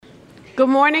Good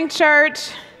morning,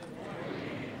 church.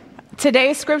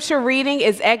 Today's scripture reading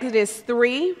is Exodus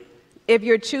 3. If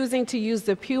you're choosing to use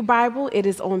the Pew Bible, it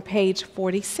is on page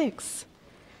 46.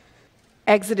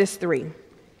 Exodus 3.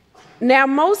 Now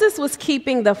Moses was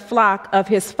keeping the flock of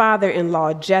his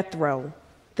father-in-law Jethro,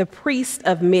 the priest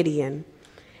of Midian,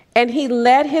 and he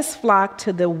led his flock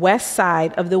to the west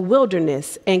side of the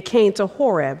wilderness and came to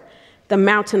Horeb, the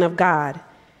mountain of God.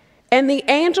 And the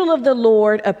angel of the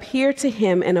Lord appeared to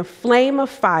him in a flame of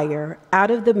fire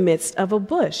out of the midst of a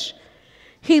bush.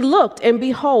 He looked, and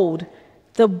behold,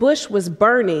 the bush was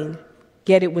burning,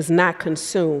 yet it was not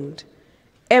consumed.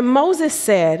 And Moses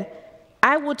said,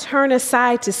 I will turn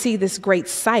aside to see this great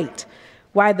sight,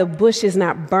 why the bush is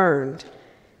not burned.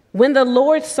 When the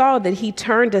Lord saw that he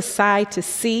turned aside to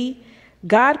see,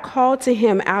 God called to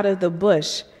him out of the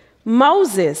bush,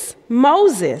 Moses,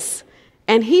 Moses.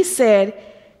 And he said,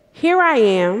 Here I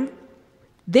am.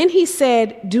 Then he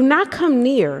said, Do not come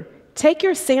near. Take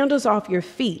your sandals off your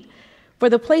feet, for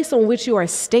the place on which you are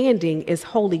standing is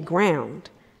holy ground.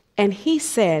 And he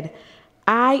said,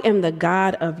 I am the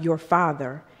God of your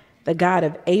father, the God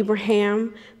of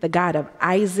Abraham, the God of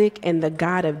Isaac, and the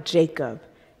God of Jacob.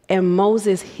 And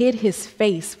Moses hid his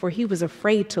face, for he was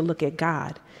afraid to look at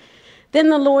God. Then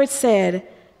the Lord said,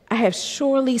 I have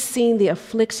surely seen the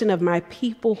affliction of my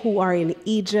people who are in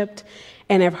Egypt,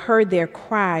 and have heard their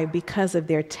cry because of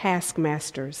their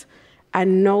taskmasters. I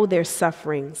know their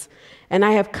sufferings, and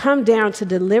I have come down to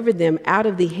deliver them out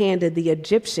of the hand of the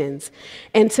Egyptians,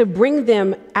 and to bring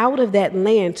them out of that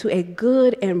land to a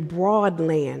good and broad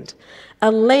land,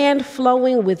 a land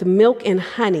flowing with milk and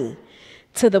honey,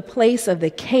 to the place of the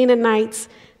Canaanites,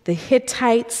 the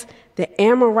Hittites, the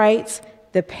Amorites,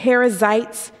 the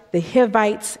Perizzites, the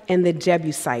Hivites, and the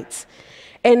Jebusites.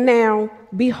 And now,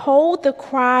 behold, the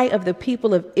cry of the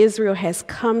people of Israel has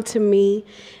come to me,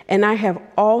 and I have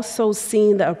also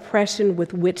seen the oppression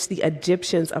with which the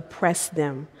Egyptians oppress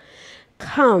them.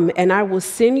 Come, and I will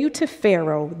send you to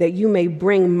Pharaoh, that you may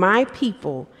bring my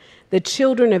people, the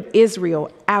children of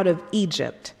Israel, out of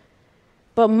Egypt.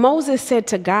 But Moses said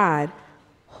to God,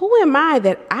 Who am I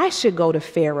that I should go to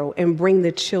Pharaoh and bring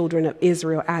the children of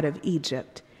Israel out of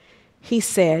Egypt? He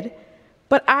said,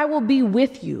 But I will be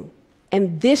with you.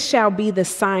 And this shall be the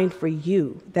sign for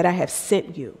you that I have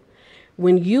sent you.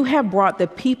 When you have brought the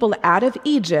people out of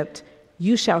Egypt,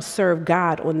 you shall serve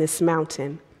God on this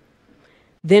mountain.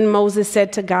 Then Moses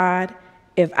said to God,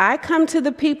 If I come to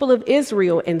the people of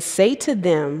Israel and say to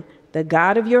them, The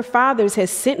God of your fathers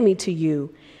has sent me to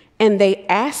you, and they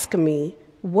ask me,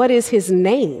 What is his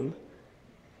name?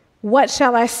 What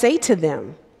shall I say to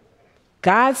them?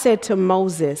 God said to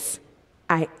Moses,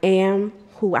 I am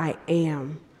who I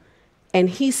am. And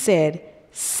he said,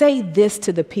 Say this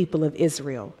to the people of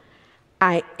Israel,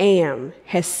 I am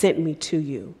has sent me to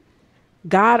you.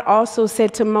 God also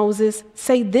said to Moses,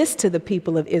 Say this to the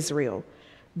people of Israel,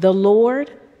 The Lord,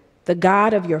 the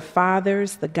God of your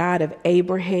fathers, the God of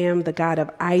Abraham, the God of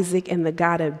Isaac, and the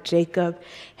God of Jacob,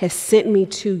 has sent me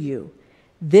to you.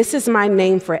 This is my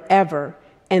name forever,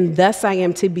 and thus I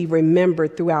am to be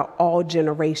remembered throughout all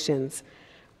generations.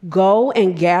 Go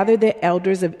and gather the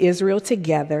elders of Israel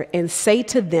together and say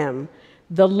to them,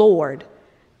 The Lord,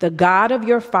 the God of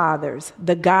your fathers,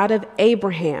 the God of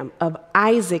Abraham, of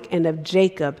Isaac, and of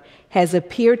Jacob, has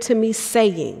appeared to me,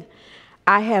 saying,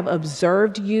 I have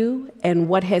observed you and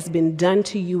what has been done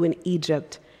to you in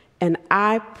Egypt, and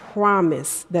I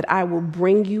promise that I will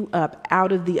bring you up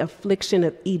out of the affliction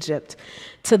of Egypt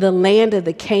to the land of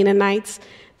the Canaanites,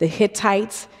 the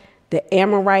Hittites, the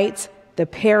Amorites, the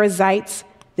Perizzites,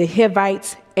 the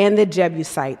Hivites, and the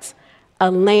Jebusites,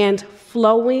 a land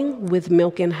flowing with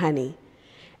milk and honey.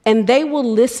 And they will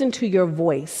listen to your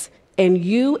voice, and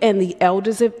you and the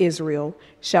elders of Israel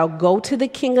shall go to the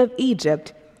king of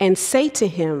Egypt and say to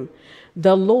him,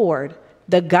 The Lord,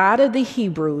 the God of the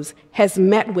Hebrews, has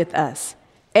met with us.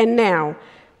 And now,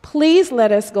 please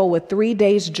let us go a 3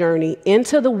 days' journey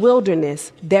into the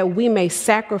wilderness that we may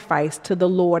sacrifice to the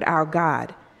Lord our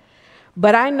God.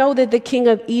 But I know that the king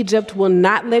of Egypt will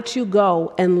not let you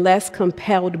go unless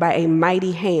compelled by a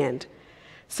mighty hand.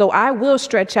 So I will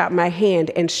stretch out my hand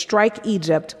and strike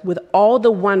Egypt with all the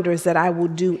wonders that I will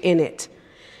do in it.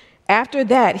 After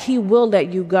that, he will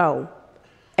let you go,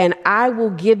 and I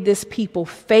will give this people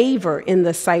favor in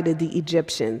the sight of the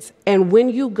Egyptians. And when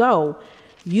you go,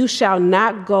 you shall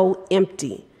not go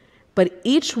empty, but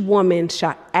each woman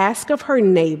shall ask of her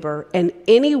neighbor and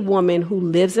any woman who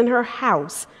lives in her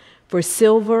house for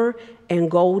silver and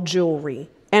gold jewelry,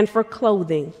 and for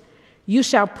clothing. You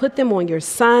shall put them on your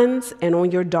sons and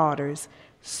on your daughters,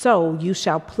 so you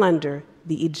shall plunder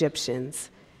the Egyptians.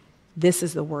 This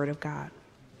is the word of God.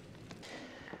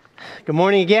 Good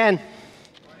morning again.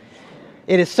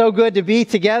 It is so good to be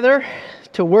together,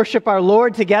 to worship our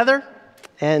Lord together,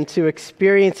 and to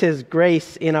experience His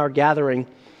grace in our gathering.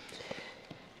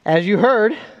 As you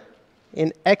heard,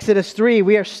 in Exodus 3,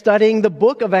 we are studying the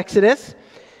book of Exodus.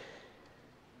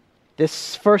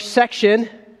 This first section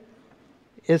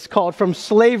is called From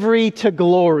Slavery to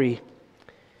Glory.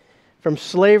 From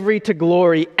slavery to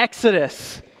glory.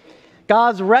 Exodus.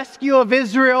 God's rescue of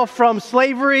Israel from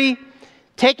slavery,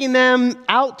 taking them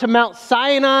out to Mount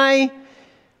Sinai,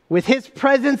 with His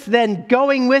presence then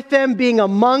going with them, being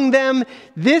among them.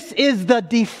 This is the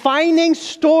defining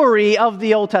story of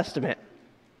the Old Testament.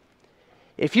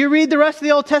 If you read the rest of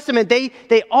the Old Testament,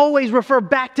 they always refer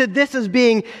back to this as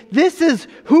being, this is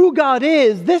who God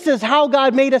is. This is how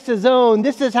God made us His own.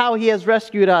 This is how He has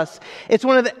rescued us. It's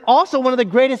also one of the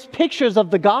greatest pictures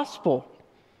of the gospel.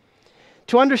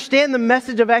 To understand the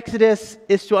message of Exodus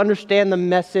is to understand the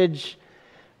message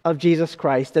of Jesus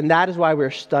Christ, and that is why we're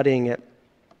studying it.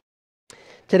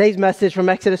 Today's message from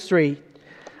Exodus 3,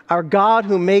 our God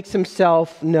who makes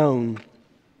Himself known.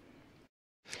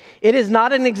 It is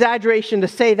not an exaggeration to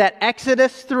say that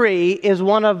Exodus 3 is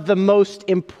one of the most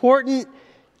important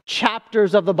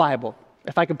chapters of the Bible,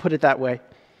 if I could put it that way.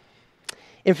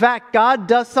 In fact, God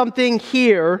does something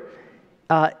here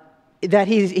that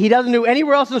He doesn't do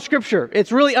anywhere else in the Scripture.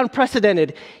 It's really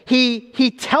unprecedented.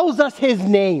 He tells us His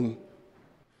name.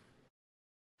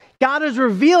 God is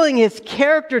revealing His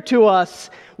character to us,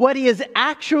 what He is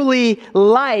actually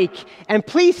like. And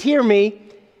please hear me,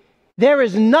 there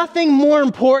is nothing more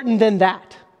important than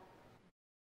that.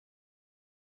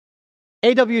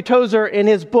 A.W. Tozer, in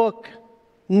his book,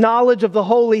 Knowledge of the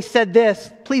Holy, said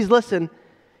this. Please listen.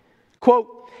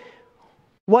 Quote,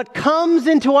 "What comes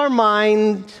into our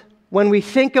mind when we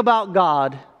think about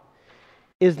God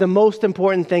is the most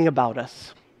important thing about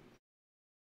us."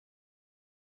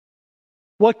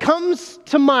 What comes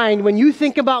to mind when you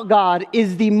think about God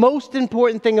is the most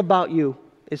important thing about you,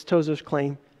 is Tozer's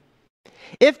claim.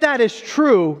 If that is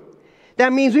true,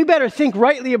 that means we better think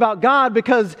rightly about God,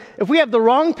 because if we have the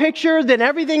wrong picture, then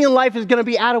everything in life is going to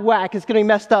be out of whack. It's going to be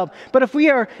messed up. But if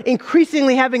we are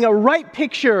increasingly having a right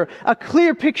picture, a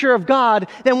clear picture of God,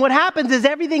 then what happens is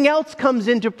everything else comes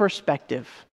into perspective.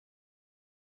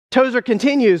 Tozer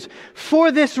continues,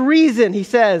 "For this reason," he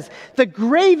says, "the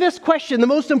gravest question, the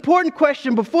most important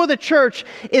question before the church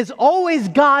is always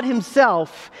God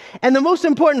Himself. And the most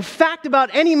important fact about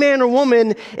any man or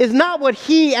woman is not what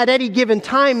he at any given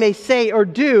time may say or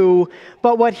do,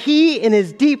 but what he in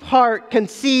his deep heart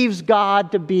conceives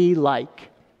God to be like.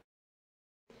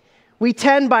 We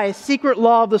tend by a secret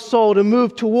law of the soul to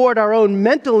move toward our own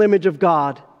mental image of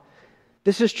God.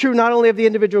 This is true not only of the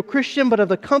individual Christian, but of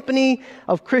the company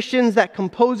of Christians that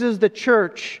composes the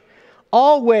church.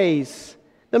 Always,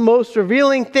 the most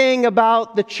revealing thing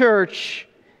about the church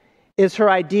is her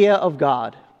idea of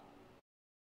God."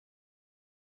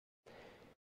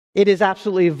 It is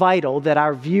absolutely vital that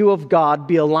our view of God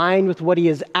be aligned with what He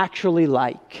is actually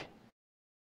like.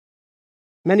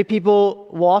 Many people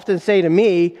will often say to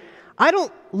me, "I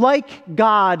don't like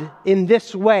God in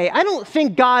this way. I don't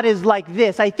think God is like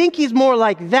this. I think He's more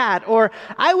like that." Or,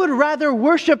 "I would rather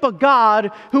worship a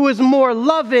God who is more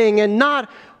loving and not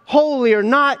holy or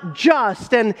not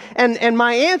just." And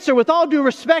my answer, with all due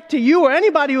respect to you or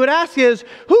anybody who would ask, is,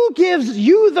 who gives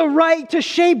you the right to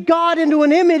shape God into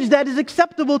an image that is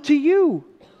acceptable to you?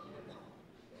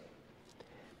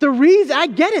 I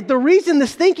get it. The reason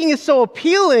this thinking is so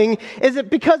appealing is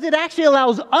because it actually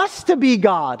allows us to be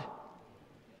God.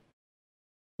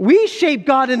 We shape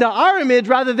God into our image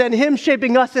rather than Him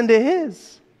shaping us into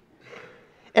His.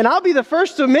 And I'll be the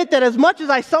first to admit that as much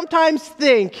as I sometimes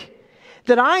think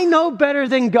that I know better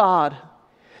than God,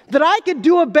 that I could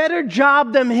do a better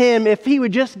job than Him if He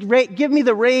would just give me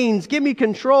the reins, give me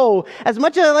control, as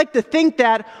much as I like to think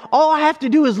that, all I have to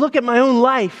do is look at my own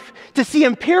life to see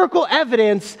empirical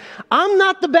evidence I'm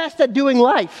not the best at doing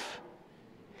life.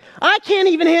 I can't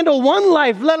even handle one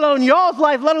life, let alone y'all's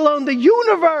life, let alone the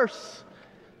universe.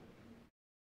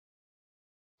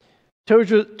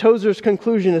 Tozer's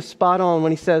conclusion is spot on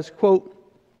when he says, quote,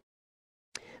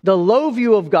 "The low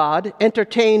view of God,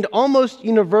 entertained almost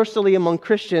universally among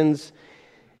Christians,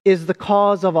 is the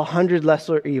cause of 100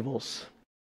 lesser evils.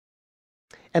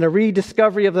 And a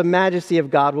rediscovery of the majesty of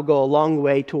God will go a long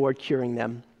way toward curing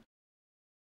them."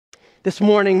 This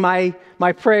morning, my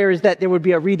prayer is that there would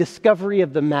be a rediscovery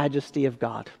of the majesty of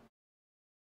God.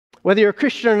 Whether you're a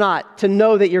Christian or not, to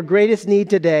know that your greatest need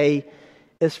today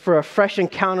is for a fresh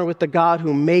encounter with the God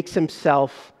who makes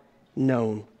Himself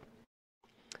known.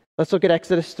 Let's look at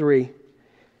Exodus 3,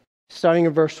 starting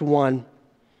in verse 1.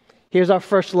 Here's our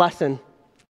first lesson.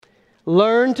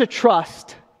 Learn to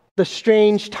trust the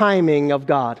strange timing of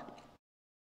God.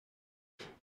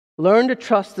 Learn to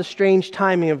trust the strange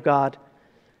timing of God.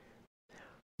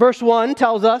 Verse 1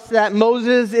 tells us that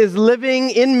Moses is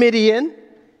living in Midian.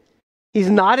 He's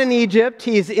not in Egypt.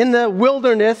 He's in the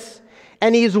wilderness,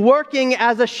 and he's working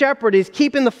as a shepherd. He's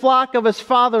keeping the flock of his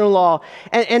father-in-law.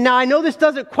 And now I know this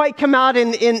doesn't quite come out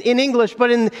in English,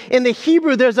 but in the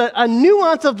Hebrew, there's a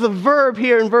nuance of the verb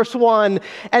here in verse 1.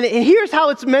 And here's how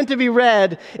it's meant to be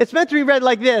read. It's meant to be read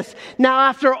like this. Now,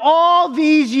 after all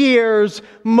these years,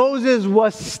 Moses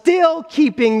was still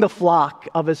keeping the flock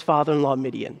of his father-in-law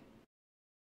Midian.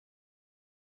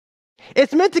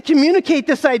 It's meant to communicate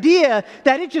this idea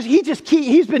that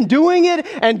he's been doing it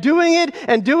and doing it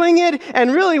and doing it.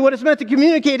 And really what it's meant to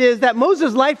communicate is that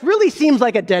Moses' life really seems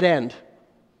like a dead end.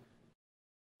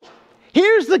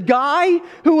 Here's the guy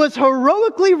who was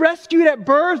heroically rescued at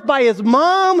birth by his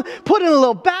mom, put in a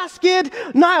little basket,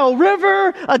 Nile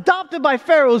River, adopted by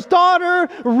Pharaoh's daughter,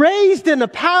 raised in a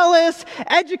palace,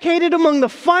 educated among the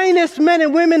finest men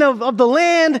and women of the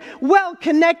land,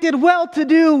 well-connected,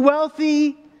 well-to-do,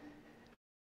 wealthy.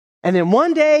 And then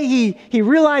one day he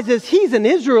realizes he's an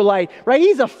Israelite, right?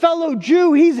 He's a fellow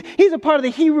Jew. He's a part of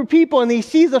the Hebrew people, and he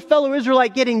sees a fellow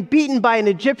Israelite getting beaten by an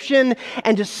Egyptian,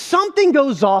 and just something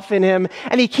goes off in him,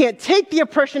 and he can't take the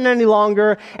oppression any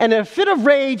longer, and in a fit of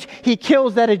rage, he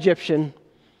kills that Egyptian.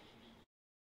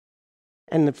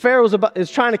 And the Pharaoh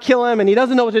is trying to kill him, and he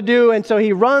doesn't know what to do, and so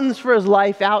he runs for his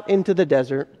life out into the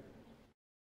desert.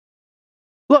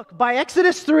 Look, by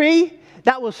Exodus 3,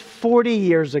 that was 40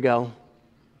 years ago.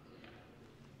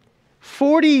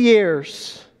 40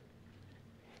 years,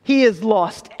 he has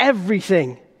lost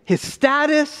everything. His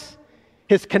status,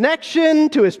 his connection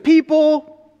to his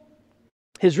people,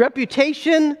 his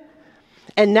reputation,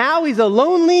 and now he's a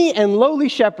lonely and lowly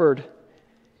shepherd.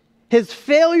 His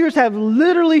failures have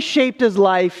literally shaped his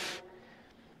life.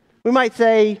 We might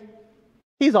say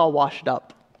he's all washed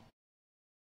up.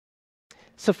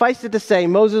 Suffice it to say,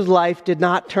 Moses' life did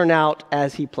not turn out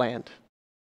as he planned.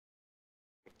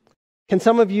 Can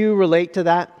some of you relate to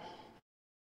that?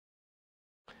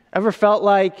 Ever felt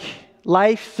like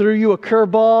life threw you a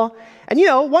curveball? And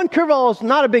one curveball is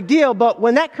not a big deal, but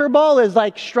when that curveball is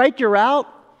like strike you're out,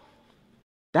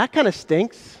 that kind of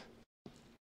stinks.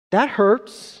 That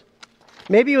hurts.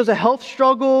 Maybe it was a health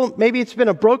struggle. Maybe it's been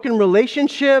a broken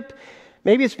relationship.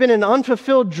 Maybe it's been an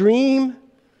unfulfilled dream.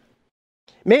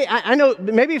 Maybe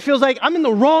it feels like I'm in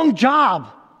the wrong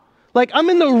job. Like, I'm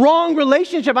in the wrong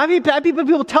relationship. I've had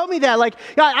people tell me that. Like,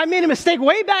 God, I made a mistake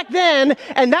way back then,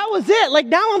 and that was it. Like,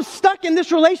 now I'm stuck in this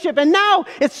relationship, and now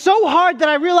it's so hard that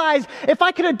I realize if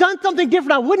I could have done something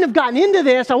different, I wouldn't have gotten into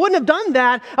this. I wouldn't have done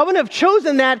that. I wouldn't have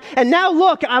chosen that. And now,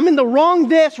 look, I'm in the wrong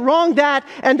this, wrong that,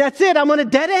 and that's it. I'm on a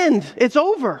dead end. It's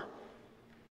over.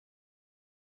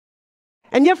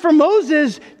 And yet for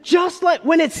Moses, just like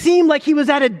when it seemed like he was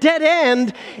at a dead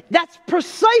end, that's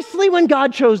precisely when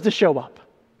God chose to show up.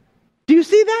 Do you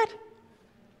see that?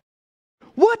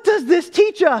 What does this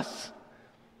teach us?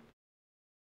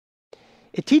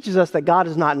 It teaches us that God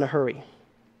is not in a hurry.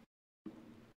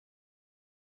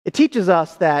 It teaches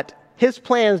us that his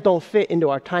plans don't fit into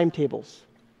our timetables.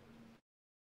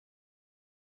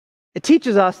 It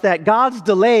teaches us that God's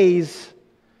delays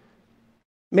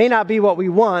may not be what we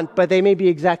want, but they may be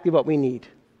exactly what we need.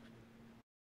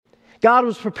 God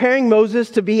was preparing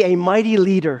Moses to be a mighty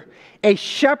leader, a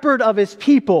shepherd of his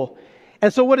people.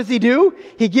 And so what does he do?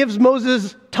 He gives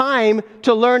Moses time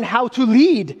to learn how to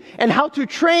lead and how to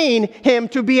train him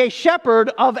to be a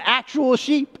shepherd of actual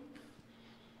sheep.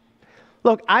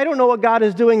 Look, I don't know what God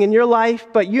is doing in your life,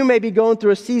 but you may be going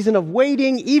through a season of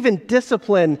waiting, even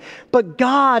discipline. But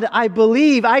God, I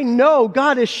believe, I know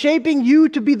God is shaping you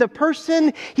to be the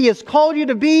person he has called you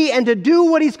to be and to do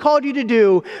what he's called you to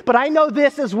do. But I know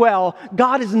this as well.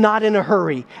 God is not in a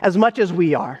hurry as much as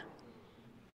we are.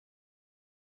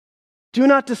 Do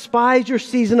not despise your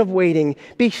season of waiting.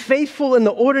 Be faithful in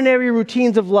the ordinary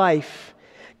routines of life.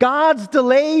 God's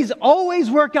delays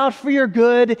always work out for your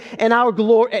good and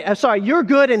your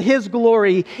good and his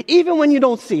glory, even when you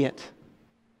don't see it.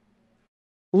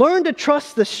 Learn to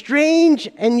trust the strange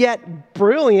and yet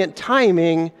brilliant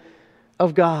timing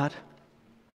of God.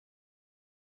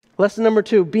 Lesson number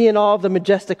 2, be in awe of the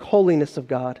majestic holiness of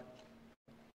God.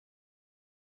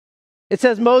 It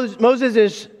says Moses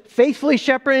is faithfully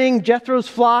shepherding Jethro's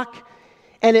flock,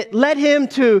 and it led him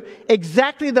to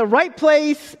exactly the right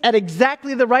place at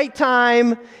exactly the right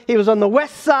time. He was on the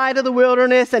west side of the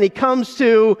wilderness, and he comes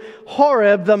to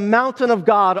Horeb, the mountain of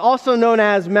God, also known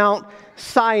as Mount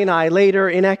Sinai later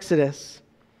in Exodus.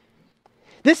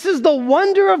 This is the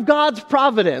wonder of God's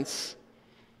providence,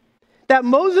 that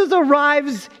Moses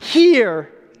arrives here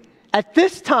at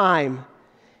this time,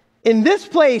 in this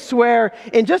place where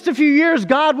in just a few years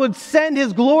God would send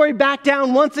his glory back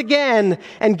down once again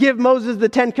and give Moses the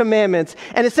Ten Commandments.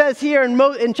 And it says here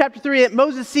in chapter 3 that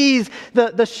Moses sees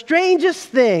the strangest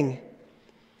thing.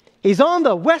 He's on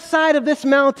the west side of this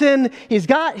mountain. He's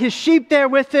got his sheep there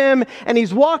with him, and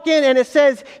he's walking, and it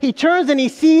says he turns and he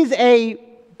sees a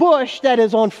bush that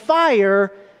is on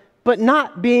fire, but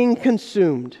not being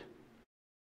consumed.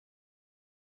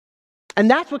 And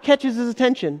that's what catches his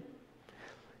attention.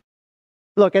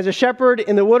 Look, as a shepherd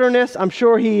in the wilderness, I'm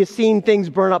sure he has seen things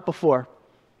burn up before.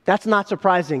 That's not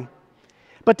surprising.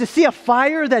 But to see a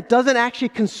fire that doesn't actually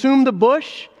consume the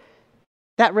bush,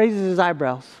 that raises his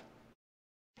eyebrows.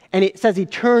 And it says he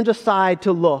turns aside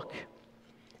to look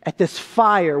at this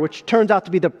fire, which turns out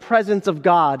to be the presence of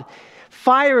God.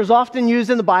 Fire is often used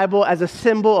in the Bible as a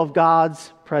symbol of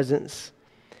God's presence.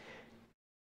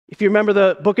 If you remember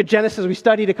the book of Genesis we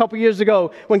studied a couple years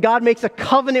ago, when God makes a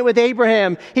covenant with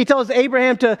Abraham, he tells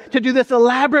Abraham to do this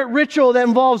elaborate ritual that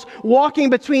involves walking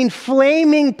between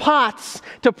flaming pots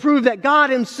to prove that God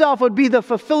himself would be the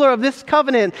fulfiller of this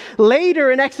covenant. Later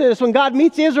in Exodus, when God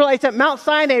meets the Israelites at Mount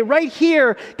Sinai, right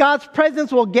here, God's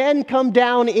presence will again come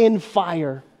down in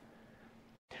fire.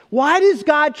 Why does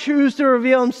God choose to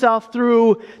reveal himself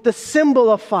through the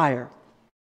symbol of fire?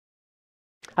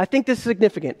 I think this is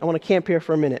significant. I want to camp here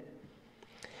for a minute.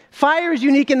 Fire is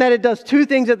unique in that it does two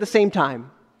things at the same time.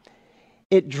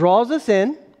 It draws us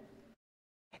in,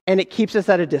 and it keeps us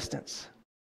at a distance.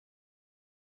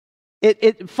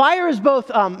 Fire is both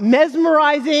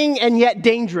mesmerizing and yet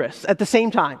dangerous at the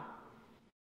same time.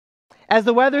 As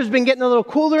the weather's been getting a little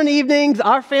cooler in the evenings,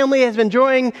 our family has been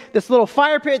enjoying this little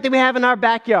fire pit that we have in our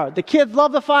backyard. The kids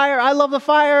love the fire. I love the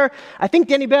fire. I think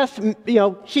Denny Beth,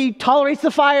 she tolerates the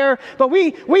fire. But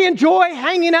we enjoy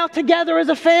hanging out together as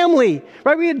a family,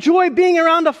 right? We enjoy being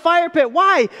around a fire pit.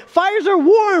 Why? Fires are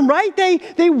warm, right?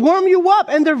 They warm you up,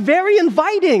 and they're very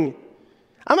inviting.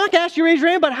 I'm not going to ask you to raise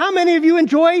your hand, but how many of you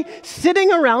enjoy sitting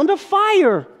around a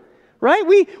fire? Right?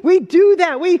 We do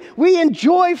that. We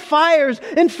enjoy fires.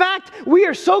 In fact, we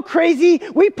are so crazy,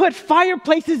 we put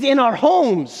fireplaces in our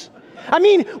homes. I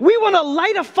mean, we want to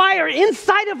light a fire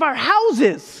inside of our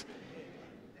houses.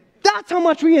 That's how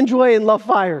much we enjoy and love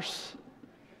fires.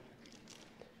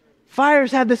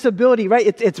 Fires have this ability, right?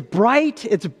 It's bright,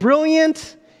 it's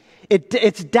brilliant,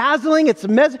 it's dazzling,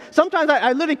 sometimes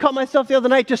I literally caught myself the other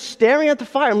night just staring at the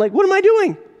fire. I'm like, what am I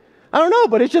doing? I don't know,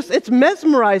 but it's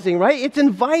mesmerizing, right? It's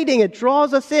inviting. It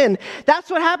draws us in. That's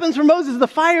what happens for Moses. The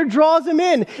fire draws him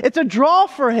in. It's a draw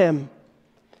for him.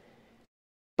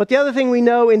 But the other thing we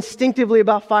know instinctively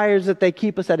about fire is that they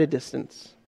keep us at a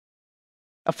distance.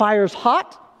 A fire is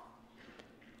hot,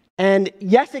 and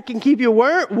yes, it can keep you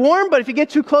warm, but if you get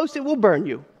too close, it will burn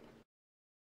you.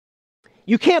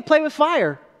 You can't play with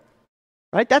fire,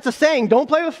 right? That's a saying, don't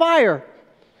play with fire.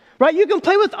 Right? You can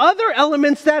play with other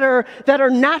elements that are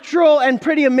natural and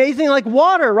pretty amazing, like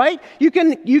water, right? You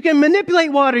can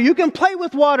manipulate water. You can play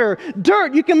with water.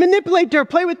 Dirt, you can manipulate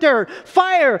dirt, play with dirt.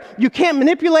 Fire, you can't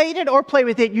manipulate it or play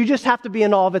with it. You just have to be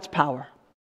in awe of its power.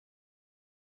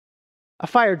 A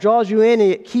fire draws you in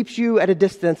and it keeps you at a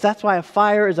distance. That's why a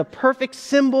fire is a perfect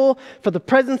symbol for the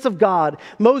presence of God.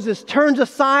 Moses turns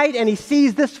aside and he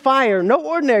sees this fire, no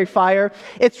ordinary fire.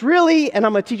 It's really, and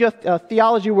I'm going to teach you a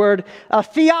theology word, a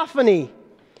theophany.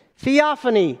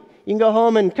 Theophany. You can go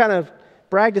home and kind of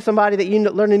brag to somebody that you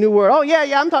learned a new word. Oh, yeah,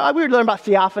 we were learning about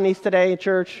theophanies today in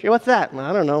church. What's that? Well,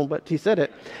 I don't know, but he said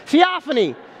it.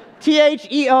 Theophany.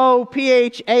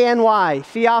 Theophany.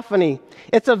 Theophany.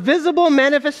 It's a visible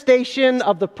manifestation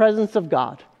of the presence of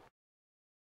God.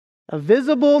 A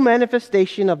visible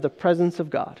manifestation of the presence of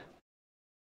God.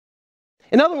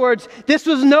 In other words, this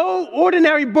was no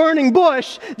ordinary burning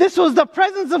bush. This was the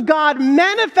presence of God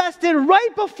manifested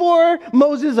right before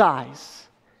Moses' eyes.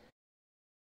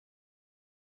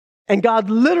 And God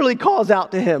literally calls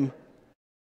out to him,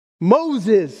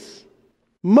 Moses,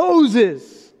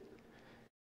 Moses.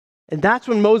 And that's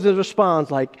when Moses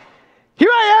responds like, here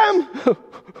I am.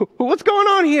 What's going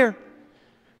on here?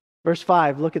 Verse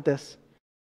 5, look at this.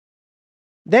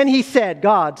 Then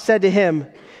God said to him,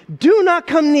 do not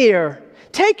come near.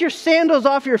 Take your sandals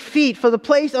off your feet, for the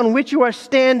place on which you are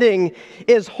standing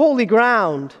is holy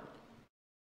ground.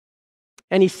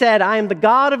 And he said, I am the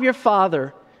God of your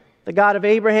father, the God of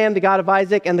Abraham, the God of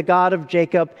Isaac, and the God of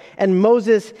Jacob. And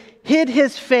Moses hid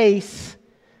his face,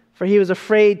 for he was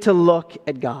afraid to look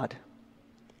at God.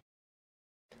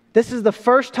 This is the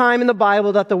first time in the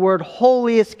Bible that the word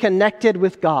holy is connected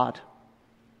with God.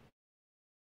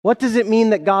 What does it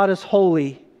mean that God is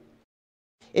holy?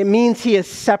 It means he is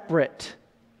separate.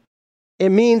 It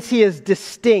means he is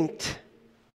distinct.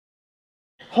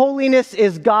 Holiness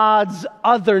is God's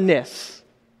otherness.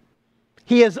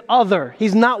 He is other.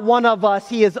 He's not one of us.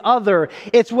 He is other.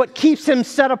 It's what keeps him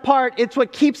set apart. It's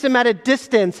what keeps him at a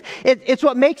distance. It's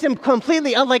what makes him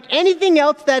completely unlike anything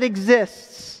else that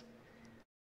exists.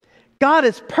 God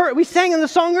is we sang in the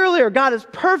song earlier, God is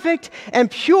perfect and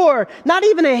pure. Not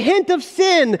even a hint of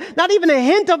sin. Not even a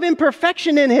hint of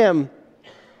imperfection in him.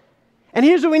 And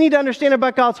here's what we need to understand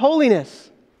about God's holiness.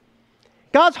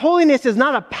 God's holiness is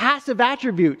not a passive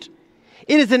attribute.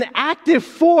 It is an active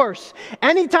force.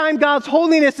 Anytime God's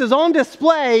holiness is on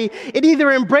display, it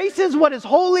either embraces what is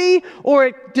holy or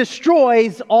it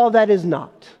destroys all that is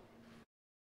not.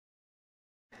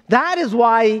 That is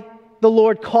why the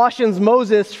Lord cautions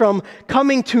Moses from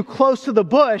coming too close to the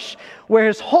bush where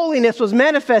his holiness was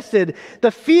manifested.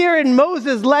 The fear in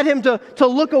Moses led him to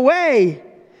look away.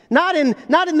 Not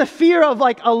in the fear of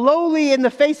like a lowly in the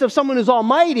face of someone who's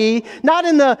almighty, not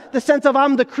in the sense of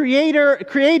I'm the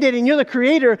created and you're the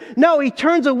creator. No, he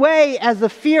turns away as the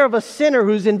fear of a sinner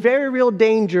who's in very real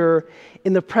danger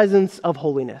in the presence of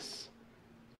holiness.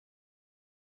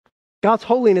 God's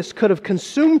holiness could have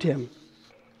consumed him.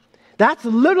 That's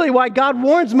literally why God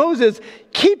warns Moses,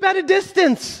 keep at a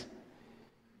distance.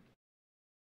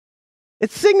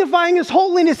 It's signifying his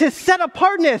holiness, his set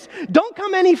apartness. Don't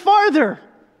come any farther.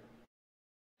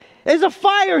 There's a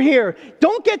fire here.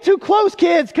 Don't get too close,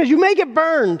 kids, because you may get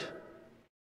burned.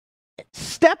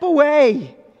 Step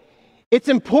away. It's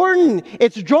important.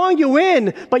 It's drawing you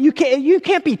in, but you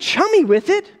can't be chummy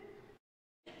with it.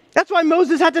 That's why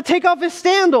Moses had to take off his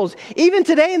sandals. Even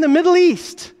today in the Middle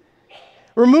East,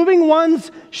 removing one's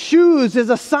shoes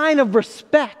is a sign of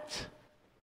respect.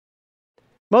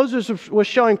 Moses was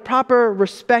showing proper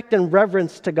respect and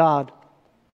reverence to God.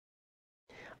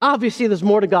 Obviously, there's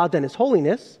more to God than his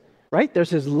holiness. Right? There's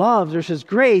his love, there's his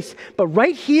grace. But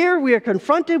right here, we are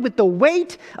confronted with the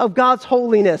weight of God's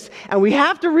holiness. And we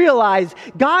have to realize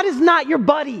God is not your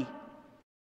buddy.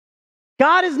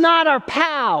 God is not our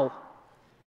pal.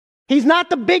 He's not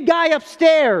the big guy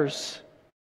upstairs.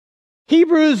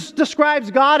 Hebrews describes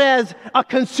God as a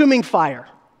consuming fire.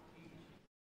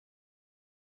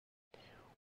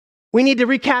 We need to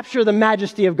recapture the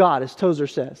majesty of God, as Tozer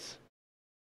says.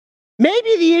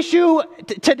 Maybe the issue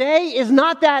today is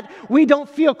not that we don't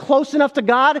feel close enough to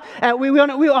God. I want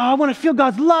to feel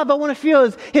God's love. I want to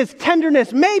feel his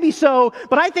tenderness. Maybe so.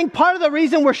 But I think part of the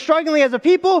reason we're struggling as a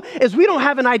people is we don't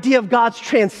have an idea of God's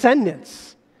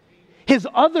transcendence, his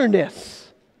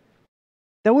otherness.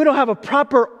 That we don't have a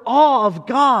proper awe of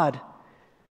God.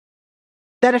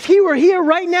 That if he were here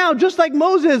right now, just like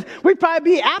Moses, we'd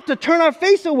probably be apt to turn our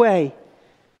face away.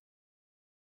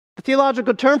 The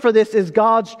theological term for this is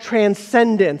God's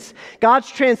transcendence.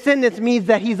 God's transcendence means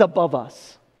that he's above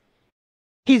us.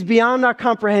 He's beyond our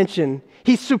comprehension.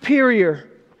 He's superior.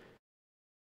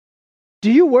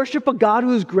 Do you worship a God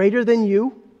who is greater than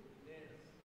you?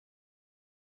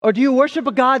 Or do you worship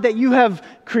a God that you have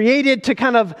created to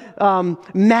kind of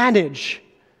manage,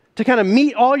 to kind of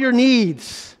meet all your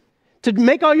needs, to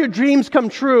make all your dreams come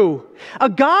true? A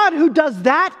God who does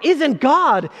that isn't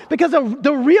God, because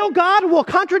the real God will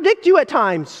contradict you at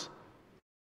times.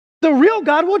 The real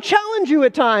God will challenge you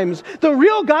at times. The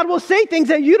real God will say things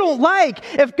that you don't like.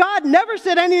 If God never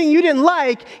said anything you didn't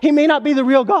like, he may not be the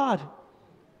real God.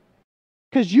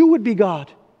 Because you would be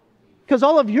God. Because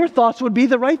all of your thoughts would be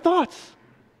the right thoughts.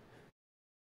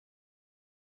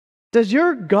 Do you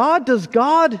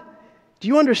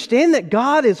understand that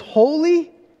God is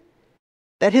holy?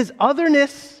 That his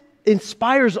otherness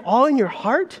inspires awe in your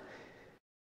heart?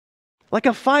 Like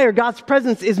a fire, God's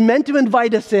presence is meant to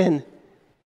invite us in.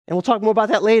 And we'll talk more about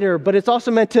that later, but it's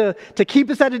also meant to keep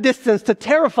us at a distance, to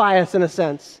terrify us in a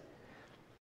sense.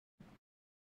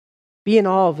 Be in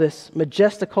awe of this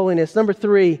majestic holiness. Number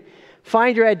 3,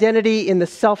 find your identity in the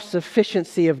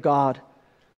self-sufficiency of God.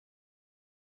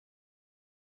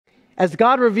 As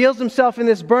God reveals himself in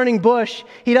this burning bush,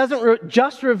 he doesn't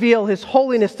just reveal his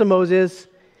holiness to Moses,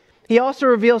 he also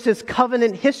reveals his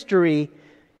covenant history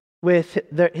with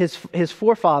his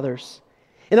forefathers.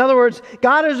 In other words,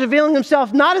 God is revealing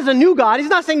himself not as a new God. He's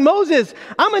not saying, Moses,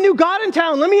 I'm a new God in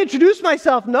town. Let me introduce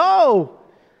myself. No.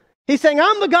 He's saying,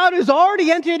 I'm the God who's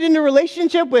already entered into a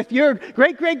relationship with your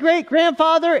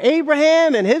great-great-great-grandfather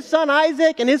Abraham and his son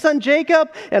Isaac and his son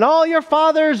Jacob and all your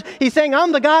fathers. He's saying,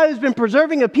 I'm the God who's been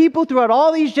preserving a people throughout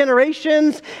all these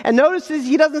generations. And notice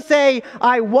he doesn't say,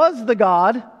 I was the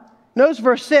God. Notice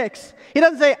verse 6. He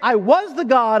doesn't say, I was the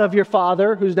God of your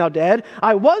father who's now dead.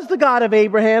 I was the God of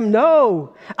Abraham.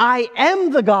 No, I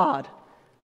am the God.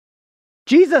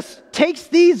 Jesus takes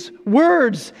these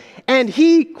words and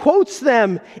he quotes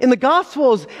them in the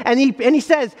Gospels, and he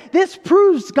says, this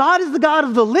proves God is the God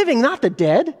of the living, not the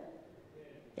dead.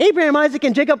 Abraham, Isaac,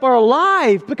 and Jacob are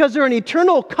alive because they're in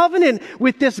eternal covenant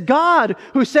with this God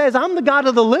who says, I'm the God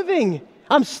of the living.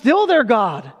 I'm still their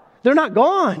God. They're not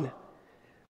gone.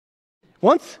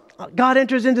 Once God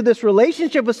enters into this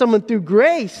relationship with someone through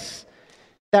grace,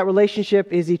 that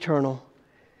relationship is eternal.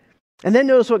 And then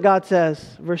notice what God says,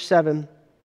 verse 7,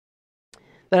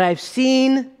 that I have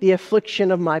seen the affliction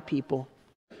of my people.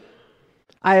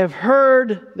 I have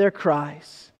heard their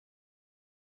cries.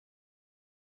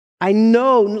 I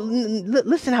know,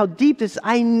 listen how deep this is.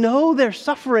 I know their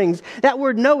sufferings. That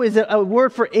word know is a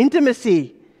word for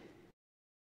intimacy.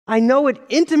 I know it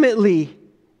intimately.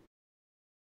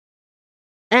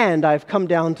 And I've come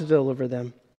down to deliver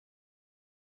them.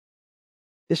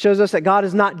 This shows us that God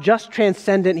is not just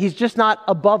transcendent. He's just not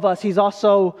above us. He's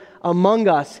also among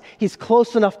us. He's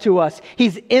close enough to us.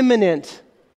 He's immanent.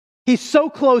 He's so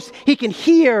close, he can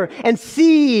hear and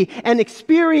see and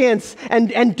experience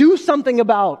and do something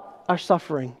about our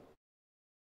suffering.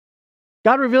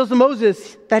 God reveals to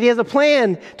Moses that he has a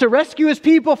plan to rescue his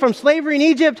people from slavery in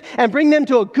Egypt and bring them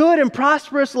to a good and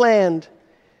prosperous land.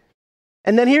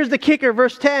 And then here's the kicker,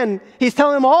 verse 10. He's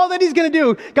telling him all that he's going to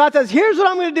do. God says, here's what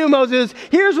I'm going to do, Moses.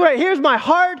 Here's my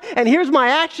heart, and here's my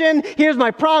action. Here's my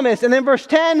promise. And then verse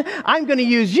 10, I'm going to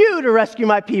use you to rescue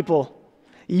my people.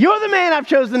 You're the man I've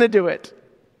chosen to do it.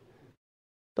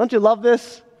 Don't you love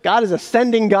this? God is a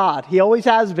sending God. He always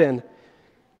has been.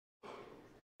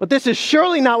 But this is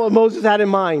surely not what Moses had in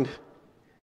mind.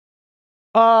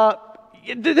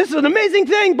 This is an amazing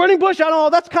thing. Burning bush, I don't know,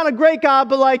 that's kind of great, God,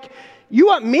 but you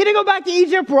want me to go back to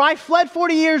Egypt where I fled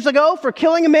 40 years ago for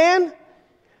killing a man?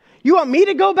 You want me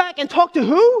to go back and talk to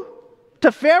who?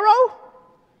 To Pharaoh?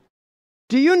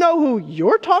 Do you know who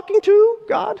you're talking to,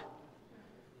 God?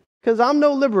 Because I'm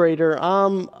no liberator,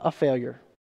 I'm a failure.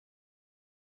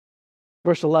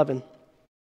 Verse 11.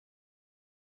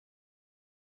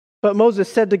 But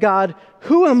Moses said to God,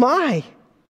 who am I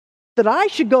that I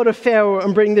should go to Pharaoh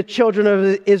and bring the children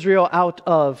of Israel out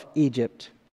of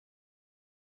Egypt?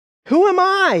 Who am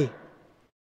I?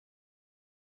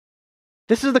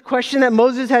 This is the question that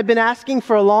Moses had been asking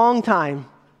for a long time.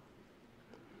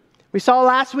 We saw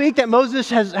last week that Moses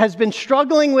has been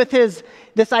struggling with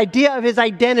this idea of his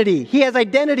identity. He has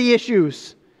identity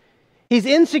issues. He's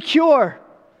insecure.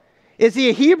 Is he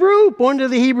a Hebrew? Born to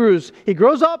the Hebrews. He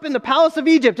grows up in the palace of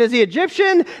Egypt. Is he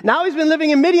Egyptian? Now he's been living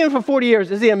in Midian for 40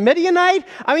 years. Is he a Midianite?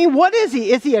 I mean, what is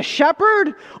he? Is he a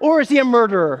shepherd or is he a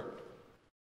murderer?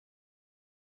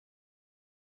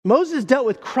 Moses dealt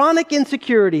with chronic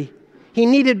insecurity. He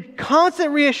needed constant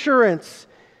reassurance.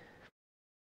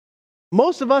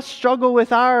 Most of us struggle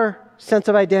with our sense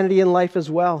of identity in life as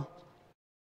well.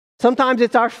 Sometimes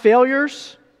it's our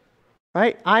failures,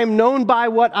 right? I'm known by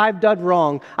what I've done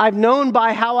wrong. I'm known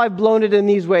by how I've blown it in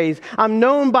these ways. I'm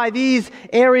known by these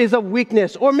areas of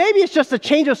weakness. Or maybe it's just a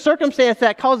change of circumstance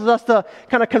that causes us to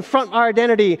kind of confront our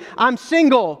identity. I'm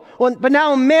single, but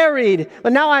now I'm married,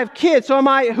 but now I have kids. So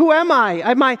who am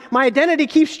I? My identity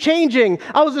keeps changing.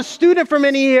 I was a student for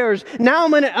many years. Now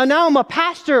I'm a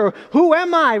pastor. Who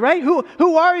am I, right?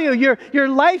 Who are you? Your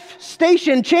life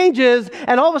station changes,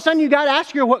 and all of a sudden you got to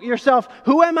ask yourself,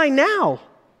 who am I now?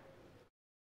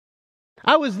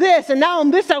 I was this, and now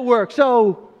I'm this at work.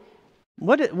 So,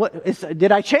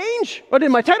 did I change? Or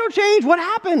did my title change? What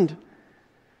happened?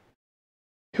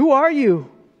 Who are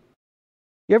you?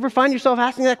 You ever find yourself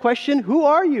asking that question? Who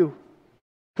are you?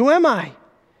 Who am I?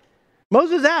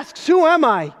 Moses asks, who am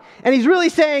I? And he's really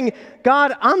saying,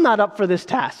 God, I'm not up for this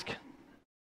task.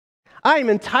 I am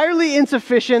entirely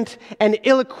insufficient and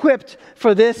ill-equipped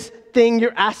for this thing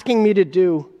you're asking me to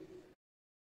do.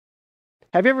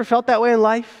 Have you ever felt that way in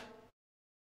life?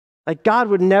 Like God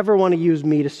would never want to use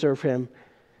me to serve him.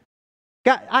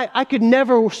 God, I could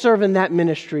never serve in that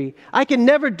ministry. I could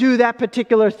never do that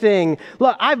particular thing.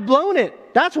 Look, I've blown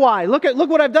it. That's why. Look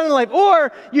what I've done in life.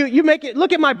 Or you make it,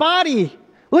 look at my body.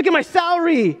 Look at my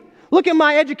salary. Look at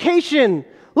my education.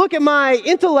 Look at my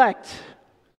intellect.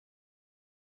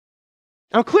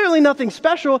 I'm clearly nothing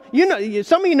special.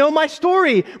 Some of you know my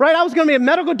story, right? I was going to be a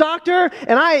medical doctor,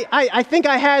 and I think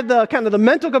I had the kind of the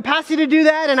mental capacity to do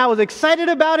that, and I was excited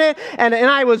about it, and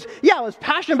I was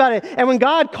passionate about it. And when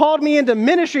God called me into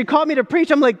ministry, called me to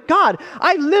preach, I'm like, God,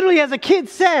 I literally, as a kid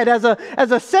said, as a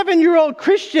 7-year-old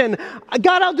Christian,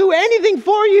 God, I'll do anything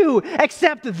for you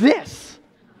except this.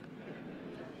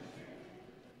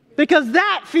 Because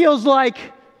that feels like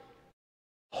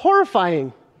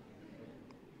horrifying.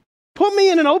 Put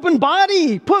me in an open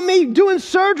body. Put me doing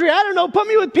surgery. I don't know. Put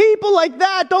me with people like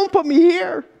that. Don't put me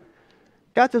here.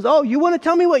 God says, oh, you want to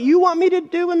tell me what you want me to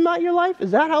do in your life? Is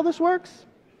that how this works?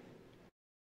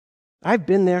 I've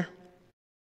been there.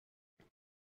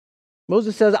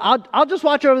 Moses says, I'll just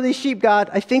watch over these sheep, God.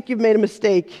 I think you've made a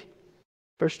mistake.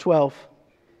 Verse 12.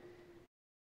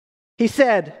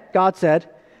 God said,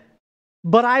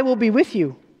 but I will be with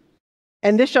you.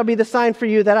 And this shall be the sign for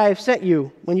you that I have sent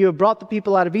you. When you have brought the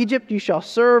people out of Egypt, you shall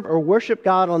serve or worship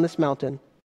God on this mountain.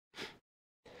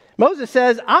 Moses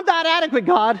says, I'm not adequate,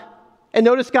 God. And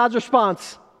notice God's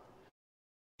response.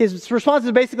 His response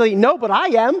is basically, no, but I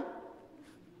am.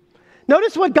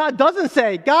 Notice what God doesn't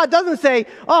say. God doesn't say,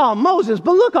 oh, Moses,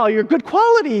 but look all your good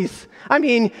qualities. I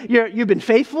mean, you've been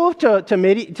faithful to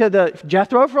the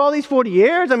Jethro for all these 40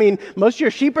 years. I mean, most of your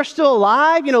sheep are still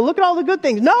alive. Look at all the good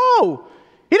things. No.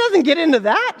 He doesn't get into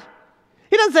that.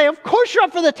 He doesn't say, of course you're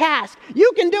up for the task.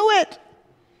 You can do it.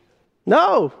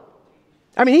 No.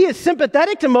 I mean, he is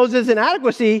sympathetic to Moses'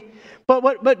 inadequacy, but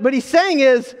what he's saying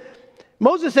is,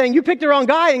 Moses is saying, you picked the wrong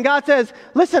guy, and God says,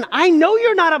 listen, I know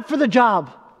you're not up for the job.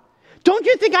 Don't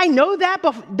you think I know that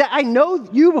I know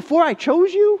you before I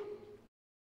chose you?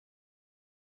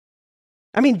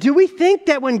 I mean, do we think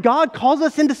that when God calls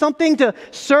us into something to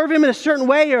serve him in a certain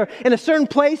way or in a certain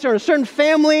place or in a certain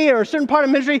family or a certain part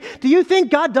of ministry, do you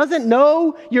think God doesn't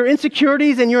know your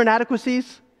insecurities and your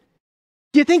inadequacies?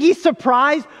 Do you think he's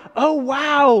surprised? Oh,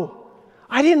 wow,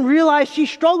 I didn't realize she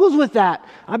struggles with that.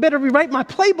 I better rewrite my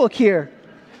playbook here.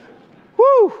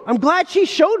 Whew, I'm glad she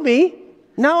showed me.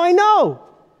 Now I know.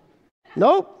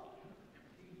 Nope.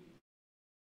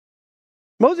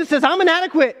 Moses says, I'm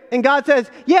inadequate. And God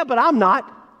says, yeah, but I'm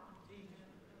not.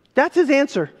 That's his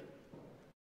answer.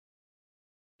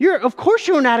 Of course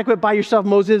you're inadequate by yourself,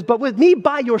 Moses, but with me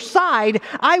by your side,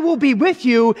 I will be with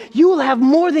you. You will have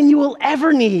more than you will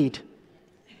ever need.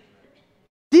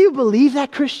 Do you believe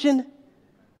that, Christian?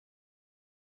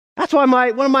 That's why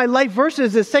one of my life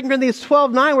verses is 2 Corinthians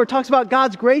 12:9, where it talks about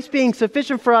God's grace being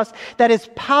sufficient for us, that his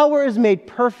power is made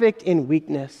perfect in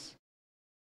weakness.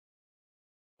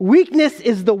 Weakness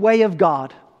is the way of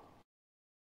God.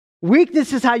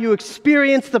 Weakness is how you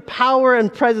experience the power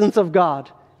and presence of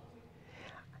God.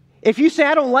 If you say,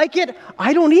 I don't like it,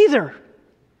 I don't either.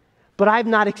 But I've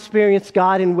not experienced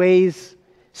God in ways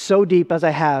so deep as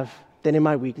I have than in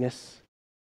my weakness.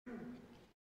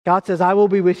 God says, I will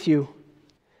be with you.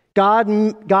 God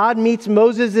meets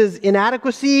Moses'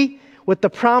 inadequacy with the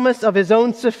promise of his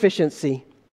own sufficiency.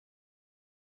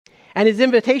 And his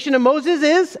invitation to Moses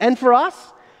is, and for us,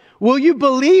 will you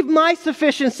believe my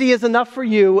sufficiency is enough for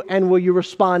you, and will you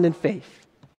respond in faith?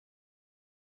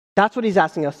 That's what he's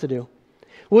asking us to do.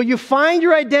 Will you find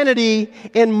your identity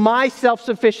in my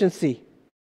self-sufficiency?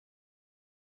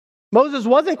 Moses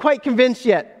wasn't quite convinced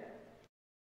yet.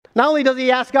 Not only does he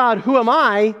ask God, who am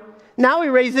I? Now he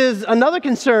raises another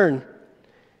concern.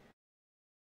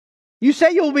 You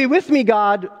say you'll be with me,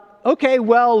 God. Okay,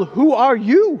 well, who are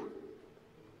you?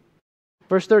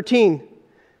 Verse 13.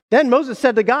 Then Moses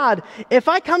said to God, if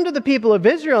I come to the people of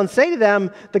Israel and say to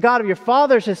them, the God of your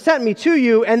fathers has sent me to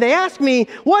you, and they ask me,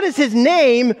 what is his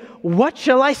name? What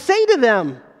shall I say to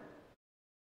them?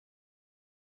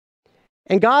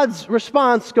 And God's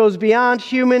response goes beyond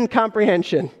human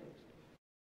comprehension.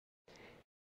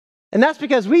 And that's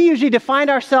because we usually define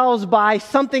ourselves by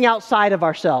something outside of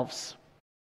ourselves.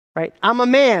 Right? I'm a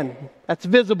man. That's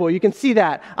visible. You can see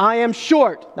that. I am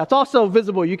short. That's also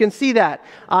visible. You can see that.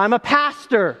 I'm a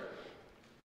pastor.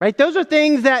 Right? Those are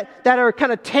things that are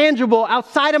kind of tangible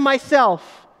outside of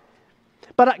myself.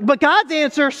 But God's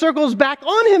answer circles back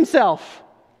on himself.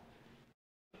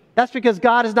 That's because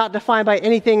God is not defined by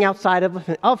anything outside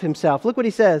of himself. Look what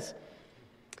he says.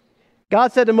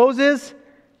 God said to Moses,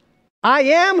 I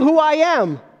am who I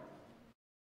am.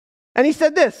 And he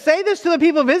said this, say this to the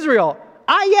people of Israel.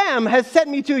 I am has sent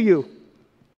me to you.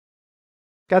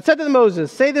 God said to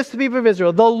Moses, say this to the people of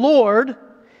Israel. The Lord,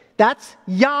 that's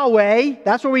Yahweh.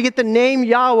 That's where we get the name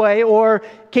Yahweh, or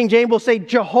King James will say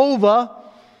Jehovah.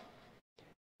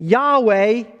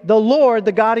 Yahweh, the Lord,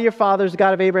 the God of your fathers, the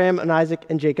God of Abraham and Isaac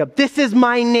and Jacob. This is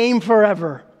my name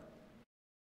forever.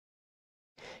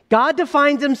 God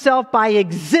defines himself by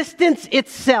existence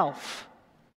itself.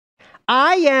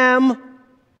 I am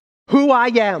who I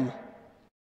am.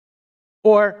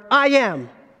 Or I am.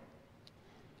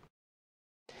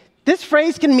 This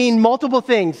phrase can mean multiple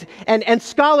things. And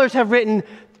scholars have written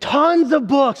tons of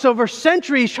books over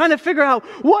centuries trying to figure out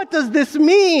what does this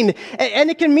mean. And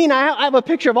it can mean, I have a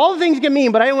picture of all the things it can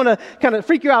mean, but I don't want to kind of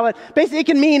freak you out. But basically it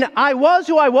can mean I was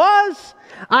who I was,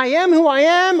 I am who I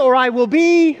am, or I will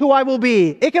be who I will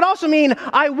be. It can also mean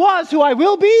I was who I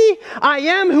will be, I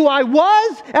am who I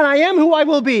was, and I am who I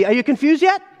will be. Are you confused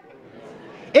yet?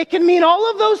 It can mean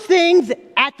all of those things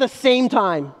at the same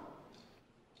time.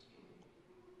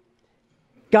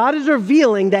 God is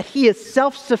revealing that he is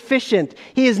self-sufficient.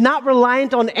 He is not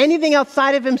reliant on anything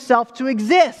outside of himself to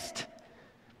exist.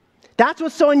 That's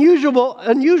what's so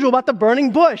unusual about the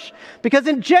burning bush. Because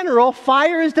in general,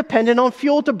 fire is dependent on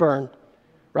fuel to burn.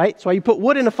 Right? So you put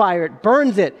wood in a fire, it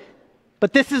burns it.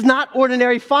 But this is not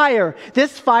ordinary fire.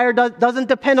 This fire doesn't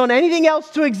depend on anything else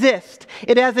to exist.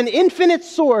 It has an infinite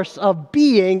source of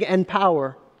being and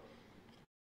power.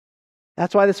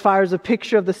 That's why this fire is a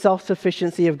picture of the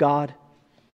self-sufficiency of God.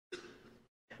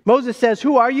 Moses says,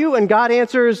 "Who are you?" And God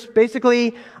answers,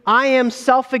 basically, "I am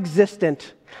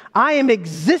self-existent. I am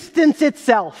existence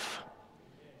itself."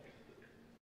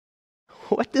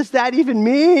 What does that even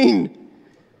mean?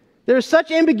 There's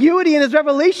such ambiguity in his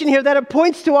revelation here that it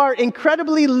points to our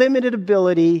incredibly limited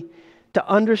ability to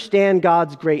understand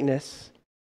God's greatness.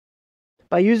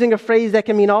 By using a phrase that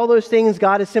can mean all those things,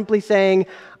 God is simply saying,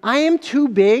 I am too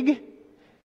big,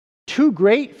 too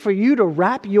great for you to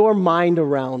wrap your mind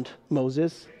around,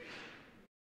 Moses.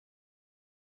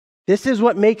 This is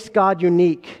what makes God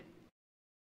unique.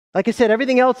 Like I said,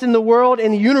 everything else in the world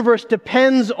and the universe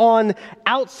depends on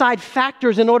outside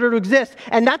factors in order to exist.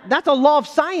 And that's a law of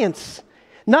science.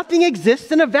 Nothing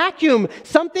exists in a vacuum.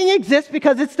 Something exists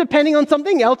because it's depending on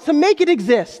something else to make it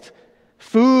exist.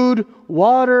 Food,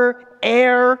 water,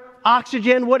 air,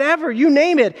 oxygen, whatever, you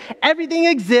name it. Everything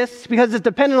exists because it's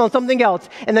dependent on something else.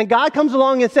 And then God comes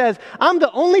along and says, I'm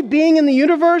the only being in the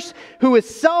universe who is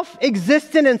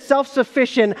self-existent and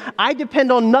self-sufficient. I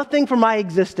depend on nothing for my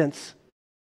existence.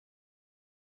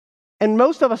 And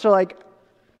most of us are like,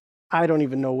 I don't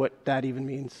even know what that even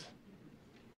means.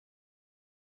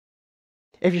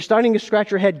 If you're starting to scratch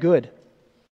your head, good.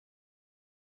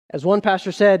 As one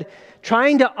pastor said,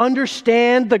 trying to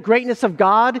understand the greatness of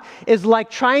God is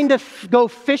like trying to go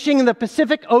fishing in the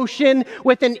Pacific Ocean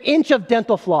with an inch of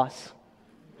dental floss.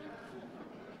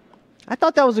 I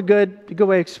thought that was a good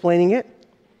way of explaining it.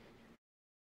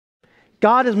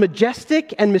 God is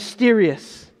majestic and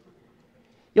mysterious.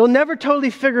 You'll never totally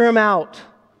figure him out.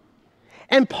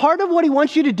 And part of what he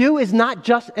wants you to do is not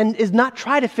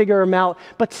try to figure him out,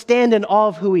 but stand in awe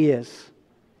of who he is.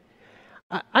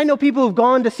 I know people who've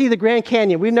gone to see the Grand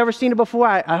Canyon. We've never seen it before.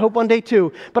 I hope one day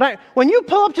too. But when you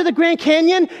pull up to the Grand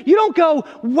Canyon, you don't go,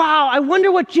 wow, I wonder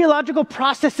what geological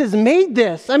processes made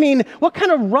this. I mean, what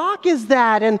kind of rock is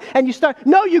that? And you start,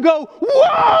 no, you go,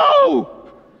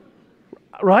 whoa!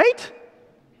 Right?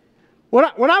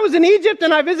 When I was in Egypt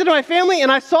and I visited my family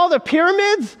and I saw the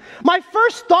pyramids, my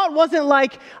first thought wasn't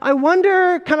like, I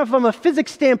wonder, kind of from a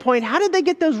physics standpoint, how did they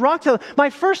get those rocks out? My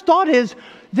first thought is,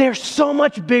 they're so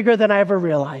much bigger than I ever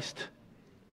realized.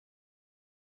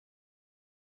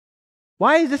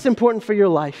 Why is this important for your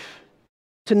life?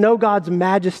 To know God's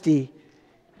majesty,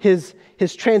 His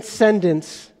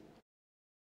transcendence,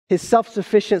 His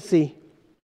self-sufficiency.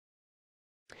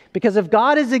 Because if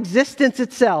God is existence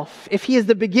itself, if He is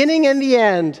the beginning and the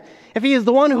end, if He is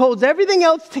the one who holds everything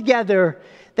else together,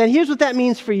 then here's what that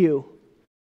means for you.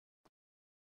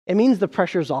 It means the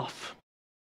pressure's off.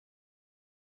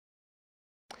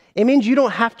 It means you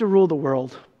don't have to rule the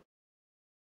world.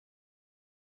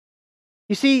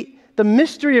 You see, the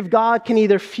mystery of God can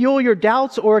either fuel your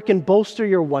doubts or it can bolster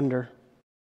your wonder.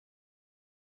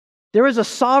 There is a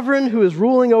sovereign who is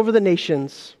ruling over the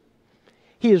nations.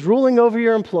 He is ruling over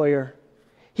your employer.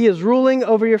 He is ruling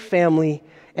over your family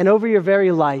and over your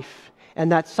very life.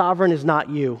 And that sovereign is not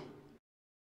you.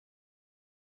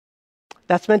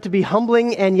 That's meant to be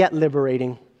humbling and yet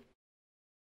liberating.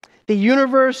 The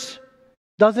universe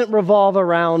doesn't revolve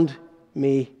around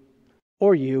me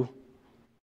or you.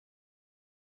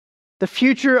 The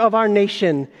future of our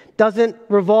nation doesn't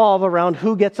revolve around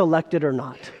who gets elected or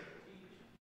not.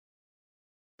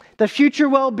 The future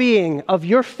well-being of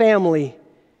your family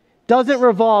doesn't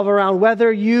revolve around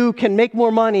whether you can make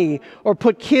more money or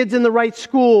put kids in the right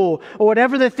school or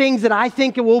whatever the things that I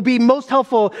think will be most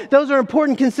helpful. Those are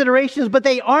important considerations, but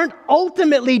they aren't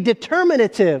ultimately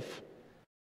determinative.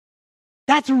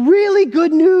 That's really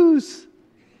good news.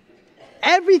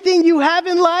 Everything you have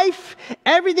in life,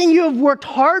 everything you have worked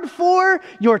hard for,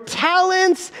 your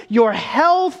talents, your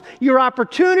health, your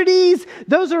opportunities,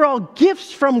 those are all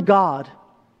gifts from God.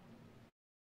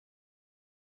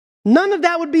 None of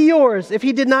that would be yours if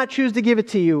He did not choose to give it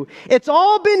to you. It's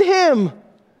all been Him.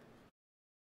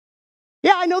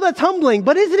 Yeah, I know that's humbling,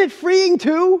 but isn't it freeing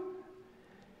too?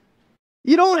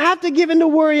 You don't have to give in to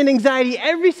worry and anxiety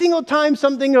every single time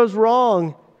something goes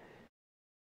wrong.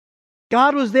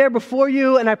 God was there before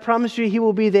you, and I promise you He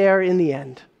will be there in the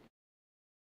end.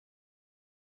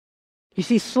 You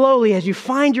see, slowly, as you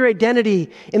find your identity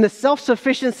in the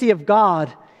self-sufficiency of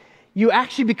God, you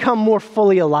actually become more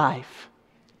fully alive.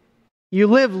 You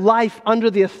live life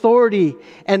under the authority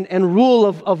and rule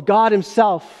of God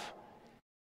Himself.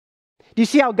 Do you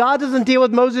see how God doesn't deal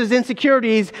with Moses'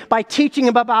 insecurities by teaching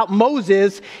him about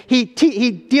Moses? He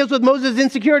deals with Moses'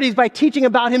 insecurities by teaching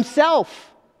about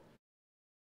himself,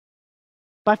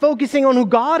 by focusing on who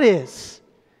God is.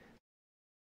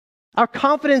 Our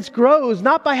confidence grows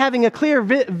not by having a clear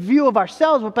view of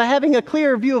ourselves, but by having a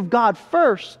clear view of God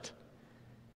first.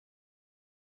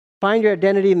 Find your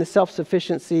identity in the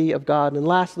self-sufficiency of God. And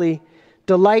lastly,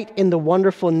 delight in the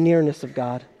wonderful nearness of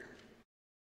God.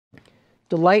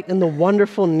 Delight in the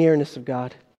wonderful nearness of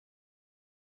God.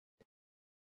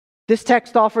 This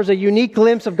text offers a unique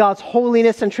glimpse of God's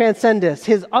holiness and transcendence,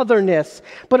 His otherness,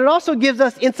 but it also gives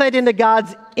us insight into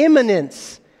God's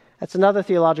immanence. That's another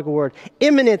theological word.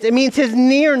 Immanence, it means His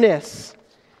nearness.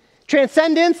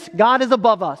 Transcendence, God is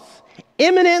above us.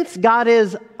 Immanence, God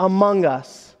is among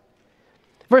us.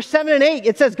 Verse 7 and 8,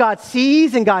 it says God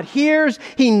sees and God hears.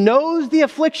 He knows the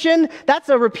affliction. That's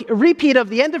a repeat of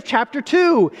the end of chapter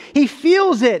 2. He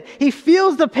feels it. He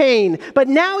feels the pain. But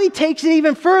now He takes it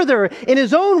even further. In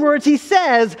His own words, He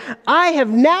says, I have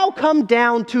now come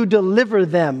down to deliver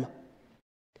them.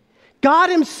 God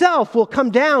Himself will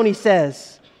come down, He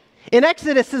says. In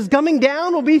Exodus, His coming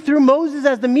down will be through Moses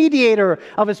as the mediator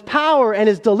of His power and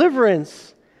His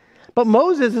deliverance. But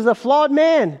Moses is a flawed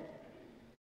man.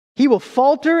 He will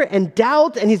falter and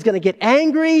doubt, and he's going to get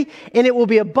angry, and it will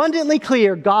be abundantly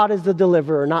clear God is the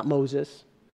deliverer, not Moses.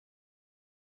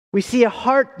 We see the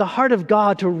heart of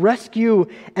God to rescue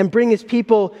and bring His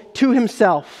people to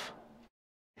Himself.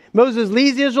 Moses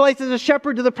leads the Israelites as a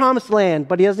shepherd to the promised land,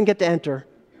 but he doesn't get to enter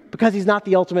because he's not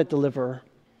the ultimate deliverer.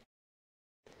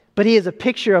 But he is a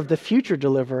picture of the future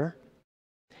deliverer.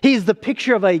 He is the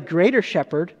picture of a greater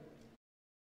shepherd.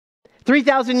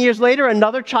 3,000 years later,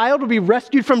 another child will be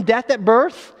rescued from death at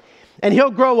birth, and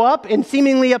he'll grow up in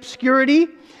seemingly obscurity.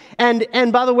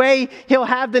 And by the way, he'll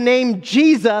have the name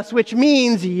Jesus, which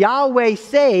means Yahweh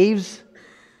saves.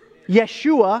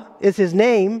 Yeshua is his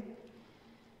name.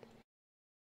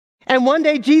 And one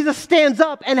day Jesus stands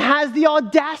up and has the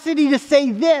audacity to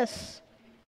say this: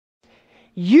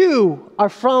 you are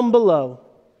from below.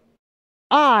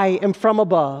 I am from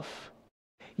above.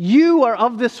 You are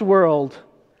of this world.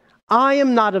 I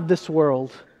am not of this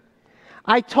world.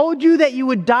 I told you that you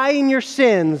would die in your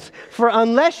sins, for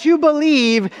unless you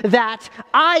believe that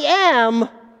I am,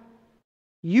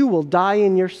 you will die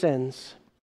in your sins.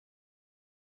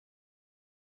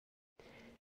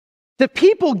 The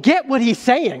people get what he's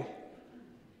saying.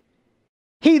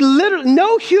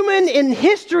 No human in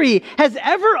history has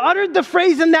ever uttered the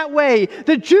phrase in that way.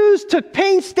 The Jews took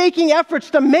painstaking efforts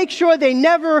to make sure they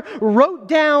never wrote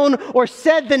down or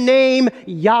said the name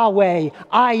Yahweh.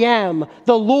 I am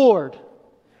the Lord.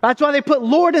 That's why they put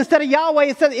Lord instead of Yahweh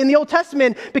instead in the Old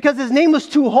Testament, because His name was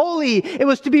too holy. It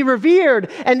was to be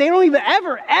revered. And they don't even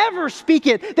ever speak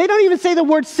it. They don't even say the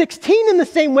word 16 in the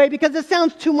same way because it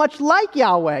sounds too much like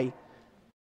Yahweh.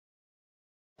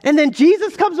 And then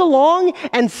Jesus comes along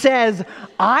and says,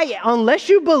 unless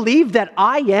you believe that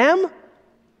I am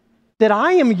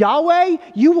Yahweh,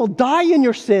 you will die in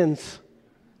your sins.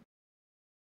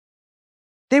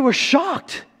 They were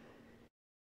shocked.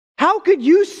 How could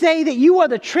you say that you are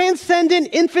the transcendent,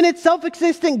 infinite,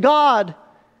 self-existent God?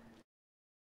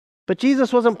 But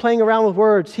Jesus wasn't playing around with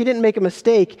words. He didn't make a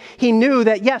mistake. He knew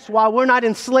that, yes, while we're not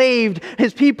enslaved,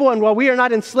 His people, and while we are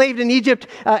not enslaved in Egypt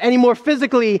anymore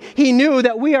physically, He knew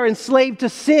that we are enslaved to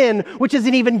sin, which is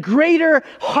an even greater,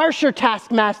 harsher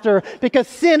taskmaster, because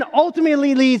sin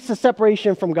ultimately leads to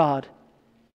separation from God.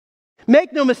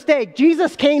 Make no mistake,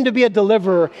 Jesus came to be a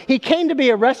deliverer. He came to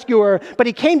be a rescuer, but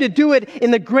He came to do it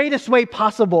in the greatest way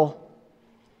possible.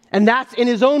 And that's, in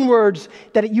His own words,